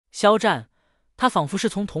肖战，他仿佛是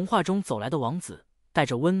从童话中走来的王子，带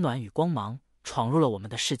着温暖与光芒，闯入了我们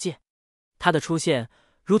的世界。他的出现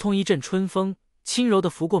如同一阵春风，轻柔地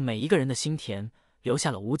拂过每一个人的心田，留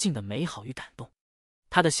下了无尽的美好与感动。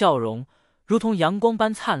他的笑容如同阳光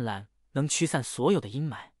般灿烂，能驱散所有的阴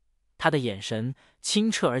霾。他的眼神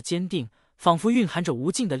清澈而坚定，仿佛蕴含着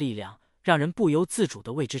无尽的力量，让人不由自主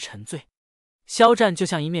地为之沉醉。肖战就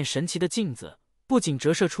像一面神奇的镜子，不仅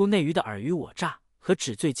折射出内娱的尔虞我诈和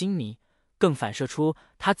纸醉金迷，更反射出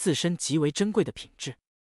他自身极为珍贵的品质。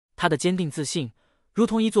他的坚定自信如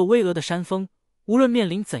同一座巍峨的山峰，无论面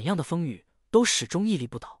临怎样的风雨，都始终屹立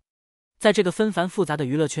不倒。在这个纷繁复杂的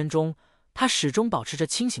娱乐圈中，他始终保持着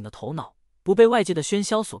清醒的头脑，不被外界的喧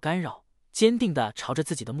嚣所干扰，坚定地朝着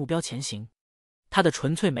自己的目标前行。他的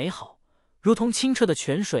纯粹美好如同清澈的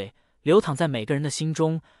泉水，流淌在每个人的心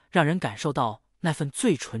中，让人感受到那份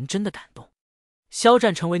最纯真的感动。肖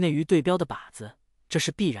战成为内娱对标的靶子，这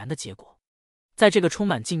是必然的结果。在这个充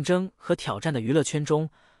满竞争和挑战的娱乐圈中，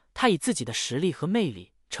他以自己的实力和魅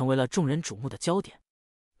力成为了众人瞩目的焦点。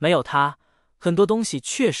没有他，很多东西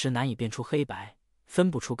确实难以辨出黑白，分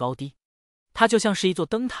不出高低。他就像是一座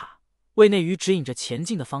灯塔，为内娱指引着前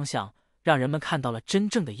进的方向，让人们看到了真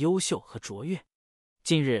正的优秀和卓越。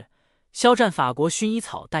近日，肖战法国薰衣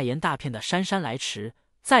草代言大片的姗姗来迟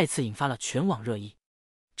再次引发了全网热议。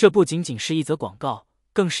这不仅仅是一则广告，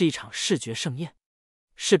更是一场视觉盛宴。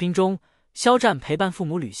视频中，肖战陪伴父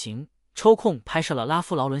母旅行，抽空拍摄了拉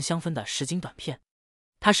夫劳伦香氛的实景短片。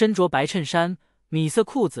他身着白衬衫、米色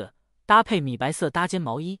裤子，搭配米白色搭肩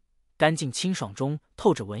毛衣，干净清爽中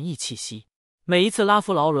透着文艺气息。每一次拉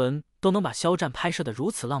夫劳伦都能把肖战拍摄得如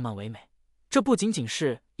此浪漫唯美，这不仅仅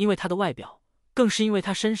是因为他的外表，更是因为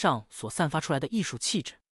他身上所散发出来的艺术气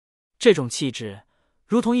质。这种气质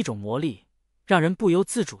如同一种魔力，让人不由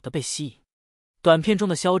自主地被吸引。短片中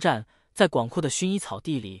的肖战在广阔的薰衣草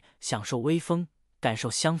地里享受微风，感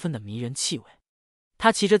受香氛的迷人气味。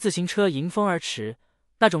他骑着自行车迎风而驰，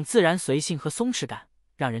那种自然随性和松弛感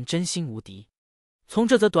让人真心无敌。从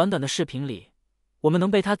这则短短的视频里，我们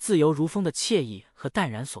能被他自由如风的惬意和淡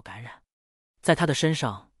然所感染。在他的身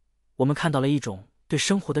上，我们看到了一种对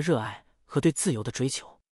生活的热爱和对自由的追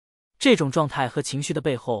求。这种状态和情绪的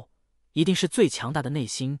背后，一定是最强大的内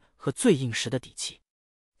心和最硬实的底气。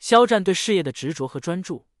肖战对事业的执着和专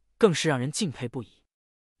注更是让人敬佩不已。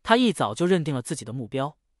他一早就认定了自己的目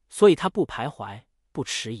标，所以他不徘徊，不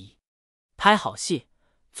迟疑。拍好戏，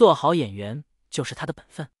做好演员就是他的本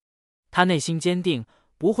分。他内心坚定，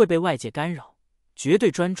不会被外界干扰，绝对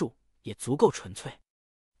专注，也足够纯粹。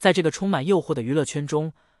在这个充满诱惑的娱乐圈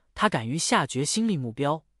中，他敢于下决心立目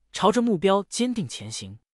标，朝着目标坚定前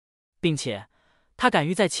行，并且他敢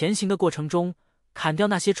于在前行的过程中砍掉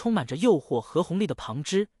那些充满着诱惑和红利的旁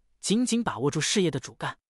枝，紧紧把握住事业的主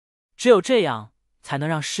干。只有这样，才能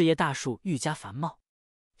让事业大树愈加繁茂。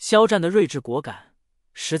肖战的睿智果敢，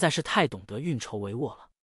实在是太懂得运筹帷幄了。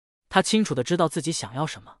他清楚地知道自己想要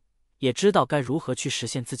什么，也知道该如何去实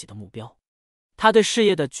现自己的目标。他对事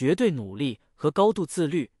业的绝对努力和高度自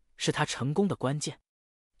律是他成功的关键。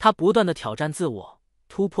他不断地挑战自我，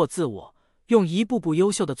突破自我，用一部部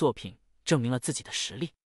优秀的作品证明了自己的实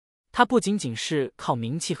力。他不仅仅是靠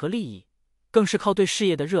名气和利益，更是靠对事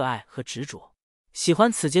业的热爱和执着。喜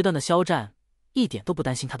欢此阶段的肖战一点都不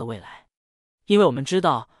担心他的未来，因为我们知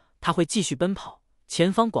道他会继续奔跑，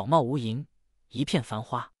前方广袤无垠，一片繁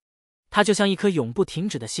花。他就像一颗永不停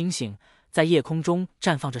止的星星，在夜空中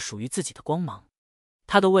绽放着属于自己的光芒。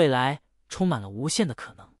他的未来充满了无限的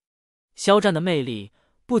可能。肖战的魅力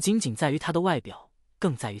不仅仅在于他的外表，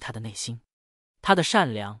更在于他的内心。他的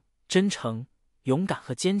善良、真诚、勇敢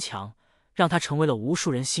和坚强，让他成为了无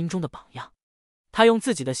数人心中的榜样。他用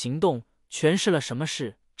自己的行动诠释了什么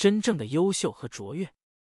是真正的优秀和卓越。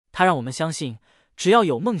他让我们相信，只要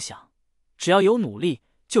有梦想，只要有努力，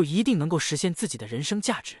就一定能够实现自己的人生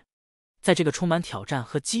价值。在这个充满挑战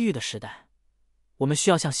和机遇的时代，我们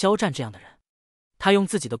需要像肖战这样的人。他用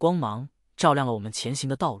自己的光芒照亮了我们前行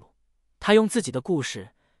的道路，他用自己的故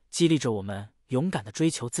事激励着我们勇敢地追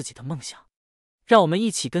求自己的梦想。让我们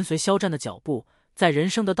一起跟随肖战的脚步，在人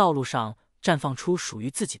生的道路上绽放出属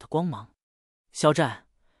于自己的光芒。肖战，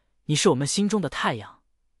你是我们心中的太阳，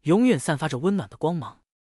永远散发着温暖的光芒。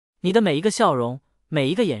你的每一个笑容，每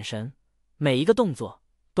一个眼神，每一个动作，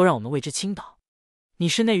都让我们为之倾倒。你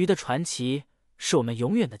是内娱的传奇，是我们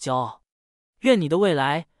永远的骄傲。愿你的未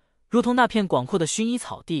来如同那片广阔的薰衣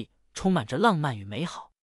草地，充满着浪漫与美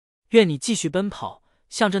好。愿你继续奔跑，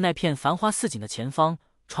向着那片繁花似锦的前方，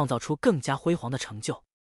创造出更加辉煌的成就。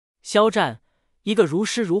肖战，一个如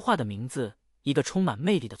诗如画的名字，一个充满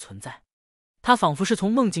魅力的存在。他仿佛是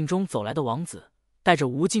从梦境中走来的王子，带着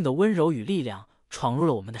无尽的温柔与力量，闯入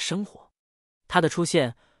了我们的生活。他的出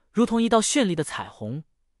现如同一道绚丽的彩虹，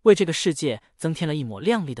为这个世界增添了一抹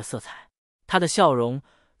亮丽的色彩。他的笑容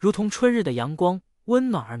如同春日的阳光，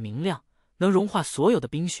温暖而明亮，能融化所有的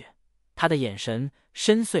冰雪。他的眼神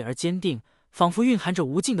深邃而坚定，仿佛蕴含着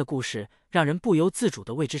无尽的故事，让人不由自主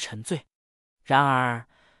地为之沉醉。然而，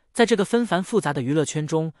在这个纷繁复杂的娱乐圈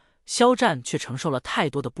中，肖战却承受了太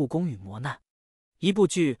多的不公与磨难。一部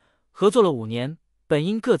剧合作了5年，本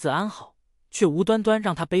应各自安好，却无端端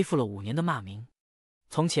让他背负了5年的骂名。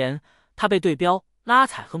从前他被对标、拉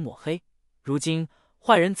踩和抹黑，如今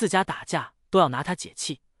坏人自家打架都要拿他解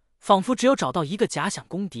气，仿佛只有找到一个假想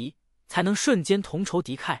公敌，才能瞬间同仇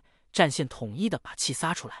敌忾，战线统一的把气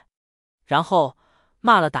撒出来，然后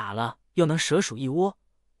骂了打了又能蛇鼠一窝，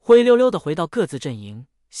灰溜溜的回到各自阵营，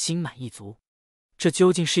心满意足。这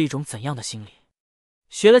究竟是一种怎样的心理？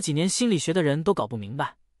学了几年心理学的人都搞不明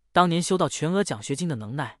白，当年修到全额奖学金的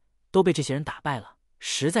能耐都被这些人打败了，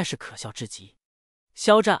实在是可笑至极。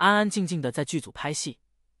肖战安安静静的在剧组拍戏，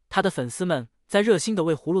他的粉丝们在热心的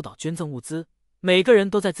为葫芦岛捐赠物资，每个人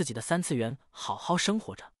都在自己的3次元好好生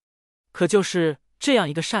活着。可就是这样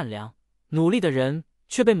一个善良努力的人，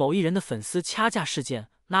却被某一人的粉丝掐架事件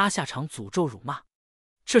拉下场诅咒辱骂，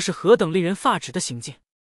这是何等令人发指的行径！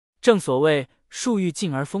正所谓树欲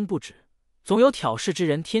静而风不止，总有挑事之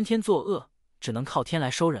人天天作恶，只能靠天来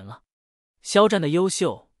收人了。肖战的优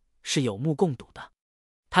秀是有目共睹的，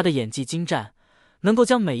他的演技精湛，能够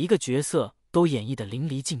将每一个角色都演绎得淋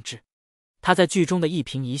漓尽致。他在剧中的一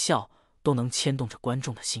颦一笑都能牵动着观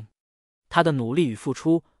众的心，他的努力与付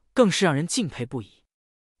出更是让人敬佩不已。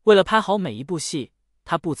为了拍好每一部戏，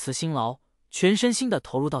他不辞辛劳，全身心地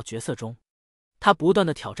投入到角色中。他不断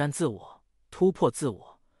地挑战自我，突破自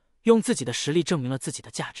我，用自己的实力证明了自己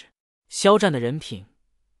的价值。肖战的人品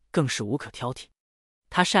更是无可挑剔，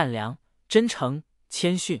他善良、真诚、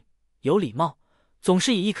谦逊、有礼貌，总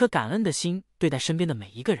是以一颗感恩的心对待身边的每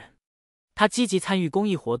一个人。他积极参与公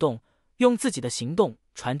益活动，用自己的行动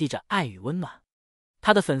传递着爱与温暖。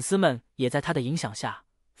他的粉丝们也在他的影响下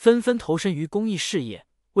纷纷投身于公益事业，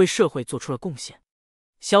为社会做出了贡献。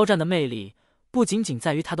肖战的魅力不仅仅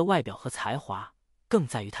在于他的外表和才华，更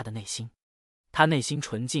在于他的内心。他内心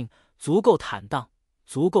纯净，足够坦荡，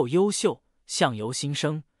足够优秀，相由心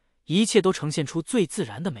生，一切都呈现出最自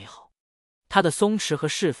然的美好。他的松弛和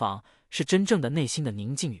释放是真正的内心的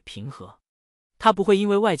宁静与平和。他不会因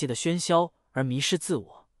为外界的喧嚣而迷失自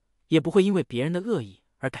我，也不会因为别人的恶意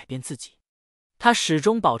而改变自己。他始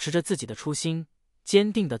终保持着自己的初心，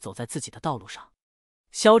坚定地走在自己的道路上。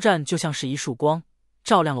肖战就像是一束光，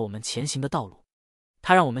照亮了我们前行的道路。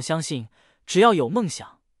他让我们相信，只要有梦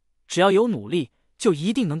想，只要有努力，就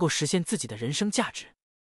一定能够实现自己的人生价值。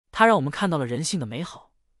他让我们看到了人性的美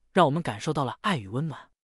好，让我们感受到了爱与温暖。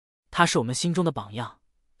他是我们心中的榜样，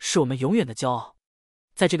是我们永远的骄傲。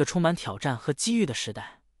在这个充满挑战和机遇的时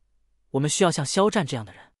代，我们需要像肖战这样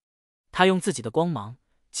的人。他用自己的光芒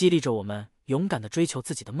激励着我们勇敢地追求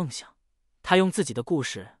自己的梦想，他用自己的故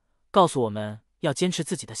事告诉我们要坚持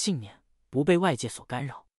自己的信念，不被外界所干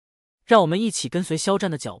扰。让我们一起跟随肖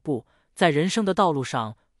战的脚步，在人生的道路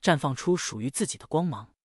上绽放出属于自己的光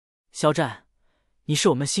芒。肖战，你是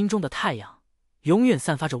我们心中的太阳，永远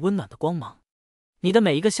散发着温暖的光芒。你的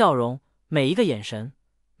每一个笑容，每一个眼神，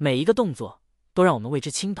每一个动作，都让我们为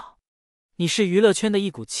之倾倒。你是娱乐圈的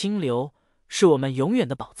一股清流，是我们永远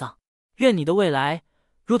的宝藏。愿你的未来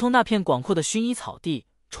如同那片广阔的薰衣草地，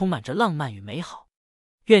充满着浪漫与美好。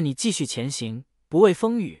愿你继续前行，不畏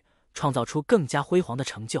风雨，创造出更加辉煌的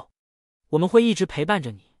成就。我们会一直陪伴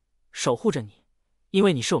着你，守护着你，因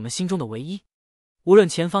为你是我们心中的唯一。无论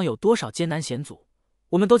前方有多少艰难险阻，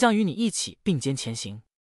我们都将与你一起并肩前行，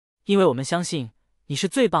因为我们相信你是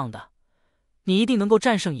最棒的，你一定能够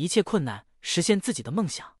战胜一切困难，实现自己的梦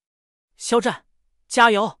想。肖战，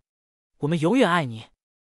加油！我们永远爱你。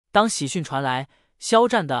当喜讯传来，肖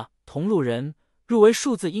战的《同路人》入围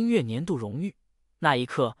数字音乐年度荣誉，那一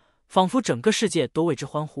刻，仿佛整个世界都为之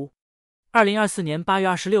欢呼。2024年8月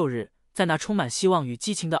26日，在那充满希望与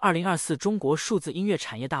激情的2024中国数字音乐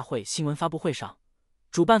产业大会新闻发布会上，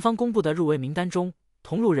主办方公布的入围名单中，《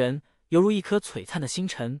同路人》犹如一颗璀璨的星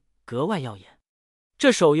辰，格外耀眼。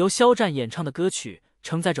这首由肖战演唱的歌曲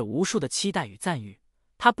承载着无数的期待与赞誉，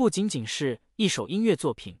它不仅仅是一首音乐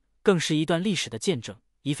作品，更是一段历史的见证，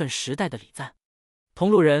一份时代的礼赞。《同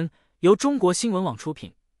路人》由中国新闻网出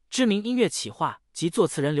品，知名音乐企划及作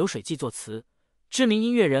词人流水记作词，知名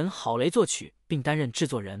音乐人郝雷作曲并担任制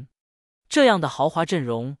作人。这样的豪华阵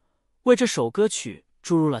容为这首歌曲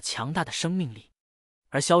注入了强大的生命力。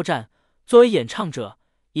而肖战作为演唱者，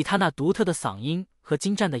以他那独特的嗓音和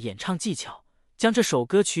精湛的演唱技巧，将这首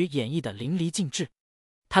歌曲演绎得淋漓尽致。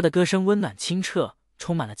他的歌声温暖清澈，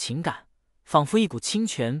充满了情感，仿佛一股清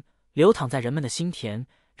泉流淌在人们的心田，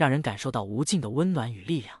让人感受到无尽的温暖与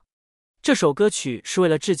力量。这首歌曲是为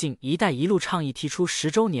了致敬“一带一路”倡议提出10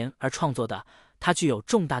周年而创作的，它具有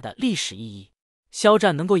重大的历史意义。肖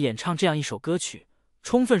战能够演唱这样一首歌曲，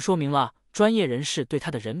充分说明了专业人士对他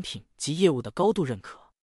的人品及业务的高度认可。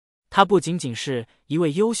他不仅仅是一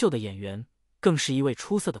位优秀的演员，更是一位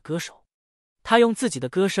出色的歌手。他用自己的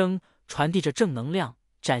歌声传递着正能量，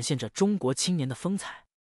展现着中国青年的风采。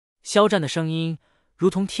肖战的声音如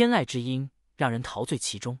同天籁之音，让人陶醉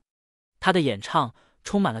其中。他的演唱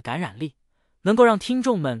充满了感染力，能够让听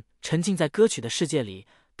众们沉浸在歌曲的世界里，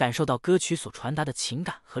感受到歌曲所传达的情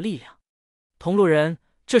感和力量。同路人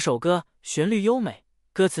这首歌旋律优美，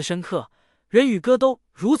歌词深刻，人与歌都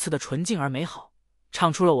如此的纯净而美好，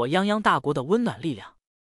唱出了我泱泱大国的温暖力量。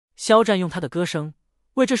肖战用他的歌声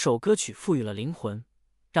为这首歌曲赋予了灵魂，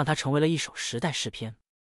让它成为了一首时代诗篇。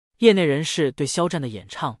业内人士对肖战的演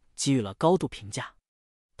唱给予了高度评价，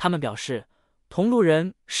他们表示，同路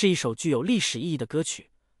人是一首具有历史意义的歌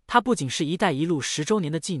曲，它不仅是一带一路10周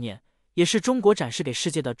年的纪念，也是中国展示给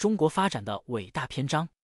世界的中国发展的伟大篇章。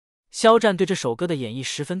肖战对这首歌的演绎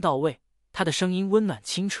十分到位，他的声音温暖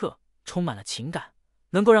清澈，充满了情感，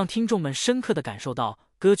能够让听众们深刻地感受到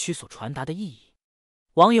歌曲所传达的意义。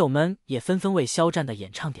网友们也纷纷为肖战的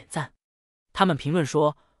演唱点赞，他们评论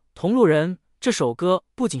说，同路人这首歌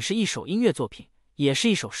不仅是一首音乐作品，也是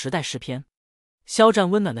一首时代诗篇。肖战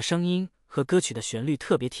温暖的声音和歌曲的旋律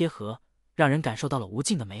特别贴合，让人感受到了无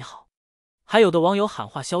尽的美好。还有的网友喊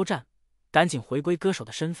话肖战赶紧回归歌手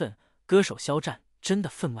的身份，歌手肖战真的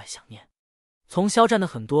分外想念。从肖战的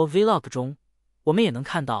很多 vlog 中，我们也能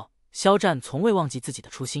看到肖战从未忘记自己的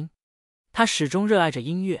初心，他始终热爱着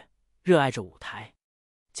音乐，热爱着舞台。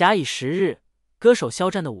假以时日，歌手肖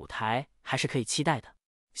战的舞台还是可以期待的。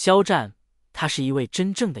肖战，他是一位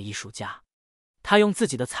真正的艺术家，他用自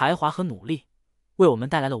己的才华和努力为我们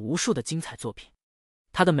带来了无数的精彩作品。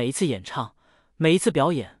他的每一次演唱，每一次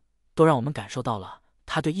表演，都让我们感受到了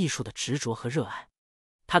他对艺术的执着和热爱。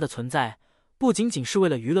他的存在不仅仅是为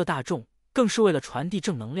了娱乐大众，更是为了传递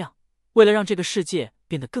正能量，为了让这个世界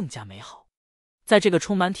变得更加美好。在这个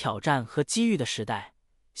充满挑战和机遇的时代，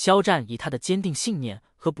肖战以他的坚定信念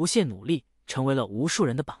和不懈努力，成为了无数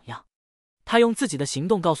人的榜样。他用自己的行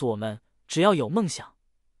动告诉我们，只要有梦想，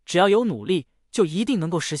只要有努力，就一定能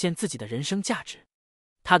够实现自己的人生价值。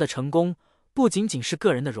他的成功不仅仅是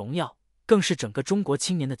个人的荣耀，更是整个中国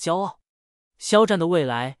青年的骄傲。肖战的未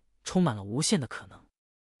来充满了无限的可能，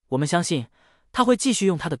我们相信他会继续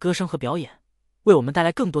用他的歌声和表演，为我们带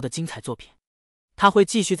来更多的精彩作品。他会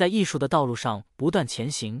继续在艺术的道路上不断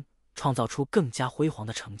前行，创造出更加辉煌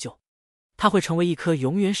的成就。他会成为一颗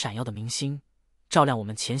永远闪耀的明星，照亮我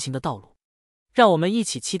们前行的道路。让我们一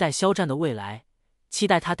起期待肖战的未来，期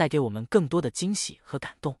待他带给我们更多的惊喜和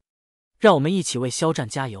感动。让我们一起为肖战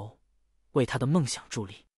加油，为他的梦想助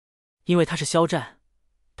力。因为他是肖战，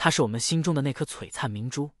他是我们心中的那颗璀璨明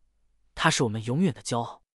珠，他是我们永远的骄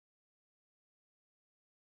傲。